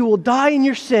 that you will die in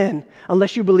your sin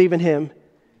unless you believe in Him.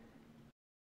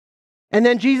 And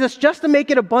then Jesus, just to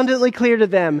make it abundantly clear to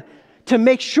them, to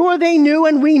make sure they knew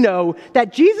and we know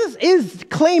that Jesus is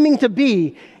claiming to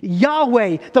be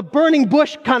Yahweh, the burning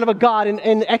bush kind of a God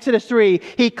in Exodus 3.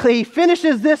 He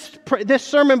finishes this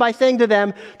sermon by saying to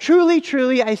them, truly,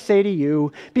 truly, I say to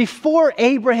you, before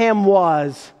Abraham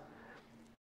was,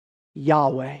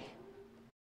 Yahweh,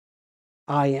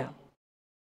 I am.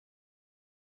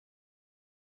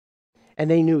 And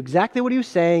they knew exactly what He was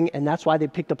saying, and that's why they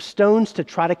picked up stones to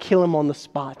try to kill Him on the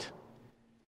spot.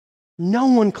 No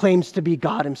one claims to be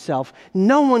God himself.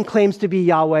 No one claims to be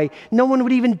Yahweh. No one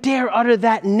would even dare utter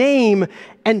that name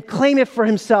and claim it for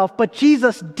himself, but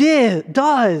Jesus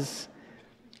does.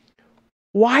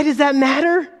 Why does that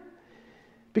matter?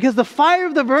 Because the fire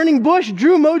of the burning bush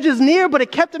drew Moses near, but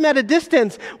it kept him at a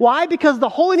distance. Why? Because the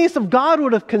holiness of God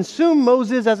would have consumed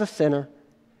Moses as a sinner.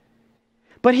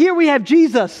 But here we have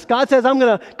Jesus. God says, I'm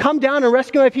going to come down and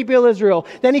rescue my people Israel.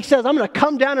 Then he says, I'm going to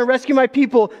come down and rescue my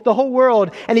people, the whole world.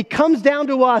 And he comes down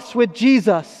to us with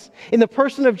Jesus, in the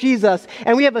person of Jesus.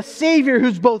 And we have a Savior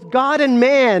who's both God and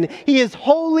man. He is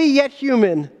holy yet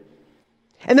human.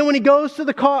 And then when he goes to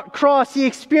the cross, he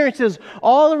experiences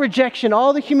all the rejection,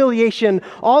 all the humiliation,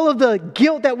 all of the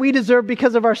guilt that we deserve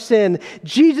because of our sin.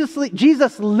 Jesus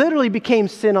literally became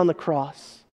sin on the cross.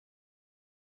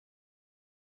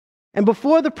 And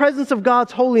before the presence of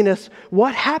God's holiness,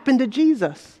 what happened to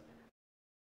Jesus?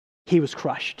 He was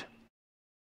crushed.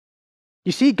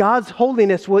 You see, God's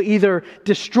holiness will either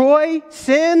destroy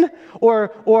sin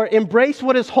or embrace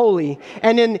what is holy.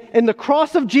 And in the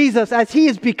cross of Jesus, as he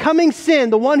is becoming sin,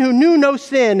 the one who knew no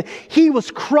sin, he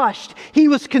was crushed. He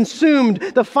was consumed.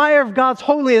 The fire of God's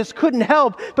holiness couldn't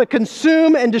help but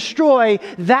consume and destroy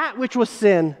that which was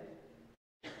sin.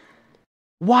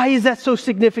 Why is that so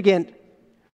significant?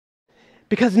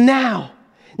 Because now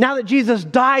that Jesus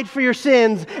died for your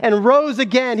sins and rose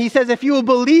again, he says, if you will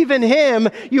believe in him,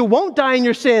 you won't die in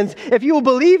your sins. If you will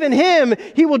believe in him,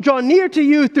 he will draw near to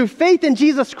you through faith in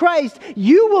Jesus Christ.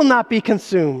 You will not be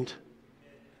consumed.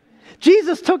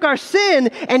 Jesus took our sin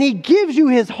and he gives you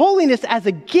his holiness as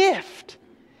a gift.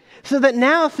 So that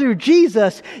now through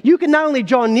Jesus, you can not only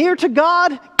draw near to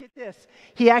God, get this,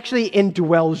 he actually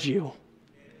indwells you.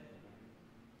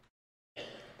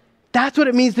 That's what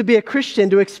it means to be a Christian,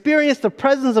 to experience the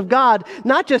presence of God,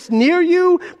 not just near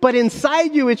you, but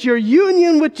inside you. It's your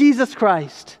union with Jesus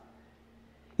Christ.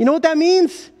 You know what that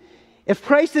means? If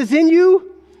Christ is in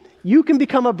you, you can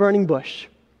become a burning bush.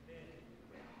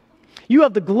 You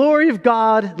have the glory of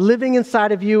God living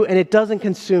inside of you, and it doesn't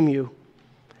consume you.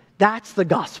 That's the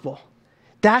gospel.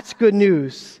 That's good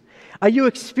news. Are you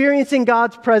experiencing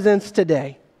God's presence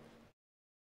today?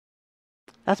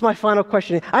 That's my final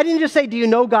question. I didn't just say, do you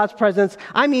know God's presence?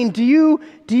 I mean,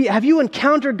 have you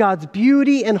encountered God's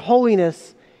beauty and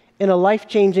holiness in a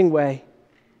life-changing way?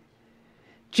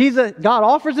 God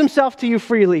offers himself to you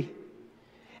freely.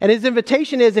 And his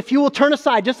invitation is, if you will turn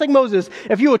aside, just like Moses,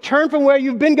 if you will turn from where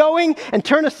you've been going and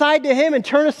turn aside to him and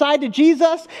turn aside to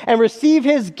Jesus and receive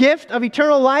his gift of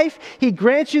eternal life, he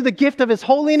grants you the gift of his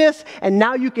holiness, and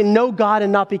now you can know God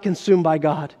and not be consumed by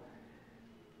God.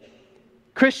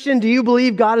 Christian, do you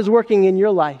believe God is working in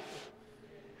your life?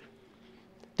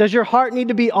 Does your heart need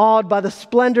to be awed by the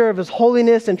splendor of his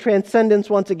holiness and transcendence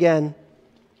once again?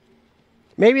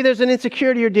 Maybe there's an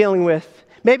insecurity you're dealing with.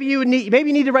 Maybe you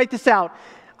need to write this out.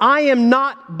 I am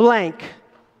not blank.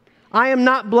 I am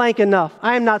not blank enough.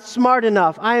 I am not smart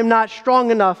enough. I am not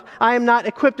strong enough. I am not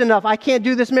equipped enough. I can't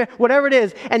do this, whatever it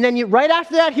is. And then right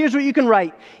after that, here's what you can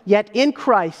write. Yet in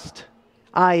Christ,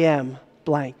 I am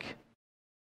blank.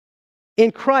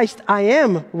 In Christ, I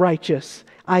am righteous.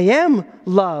 I am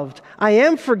loved. I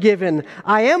am forgiven.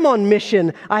 I am on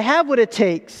mission. I have what it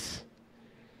takes.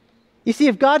 You see,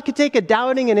 if God could take a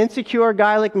doubting and insecure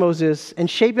guy like Moses and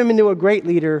shape him into a great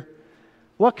leader,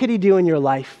 what could he do in your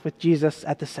life with Jesus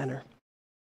at the center?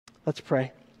 Let's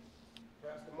pray.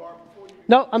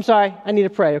 No, I'm sorry. I need to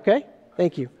pray, okay?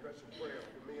 Thank you.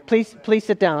 Please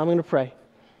sit down. I'm going to pray.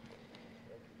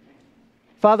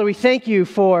 Father, we thank you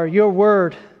for your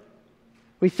word.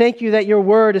 We thank you that your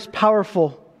word is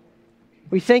powerful.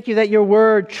 We thank you that your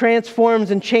word transforms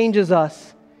and changes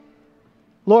us.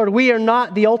 Lord, we are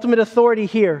not the ultimate authority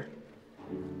here.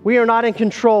 We are not in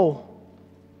control.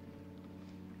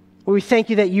 But we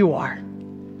thank you that you are.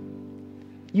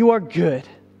 You are good.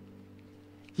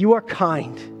 You are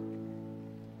kind.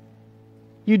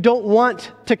 You don't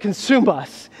want to consume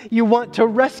us. You want to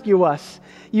rescue us.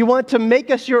 You want to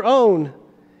make us your own.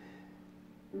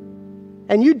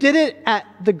 And you did it at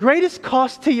the greatest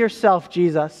cost to yourself,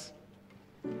 Jesus.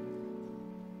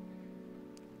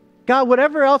 God,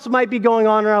 whatever else might be going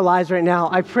on in our lives right now,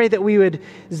 I pray that we would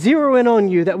zero in on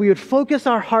you, that we would focus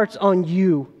our hearts on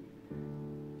you,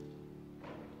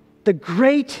 the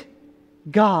great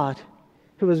God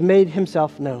who has made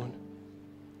himself known.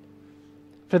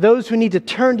 For those who need to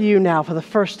turn to you now for the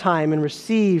first time and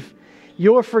receive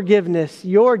your forgiveness,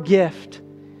 your gift,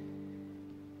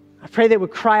 I pray they would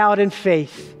cry out in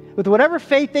faith. With whatever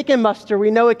faith they can muster,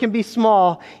 we know it can be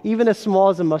small, even as small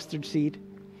as a mustard seed.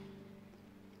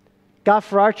 God,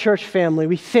 for our church family,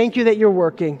 we thank you that you're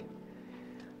working.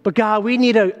 But God, we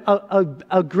need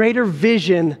a greater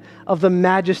vision of the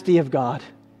majesty of God.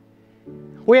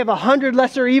 We have 100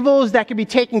 lesser evils that can be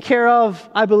taken care of,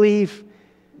 I believe,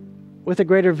 with a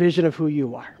greater vision of who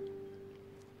you are.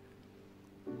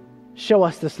 Show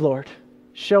us this, Lord.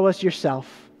 Show us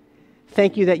yourself.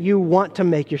 Thank you that you want to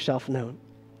make yourself known.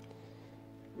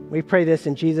 We pray this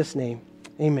in Jesus' name.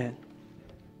 Amen.